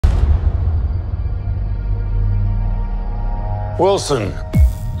Wilson.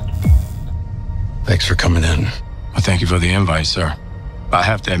 Thanks for coming in. Well, thank you for the invite, sir. I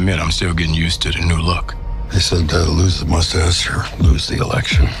have to admit, I'm still getting used to the new look. They said lose the mustache or lose the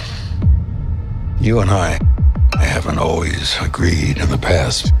election. You and I haven't always agreed in the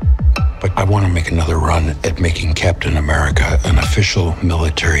past, but I want to make another run at making Captain America an official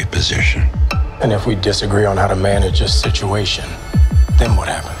military position. And if we disagree on how to manage this situation, then what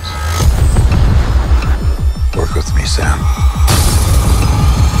happens? Work with me, Sam.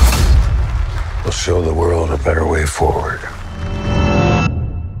 We'll show the world a better way forward.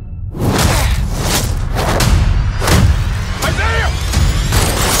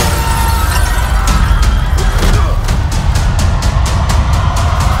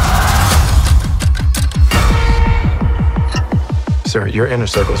 Sir, your inner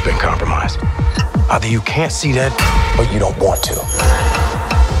circle has been compromised. Either you can't see that, or you don't want to.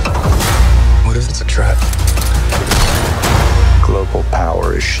 What if it's a trap? Global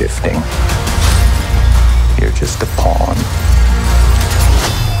power is shifting. You're just a pawn.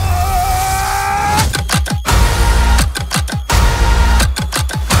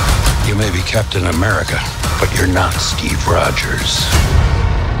 You may be Captain America, but you're not Steve Rogers.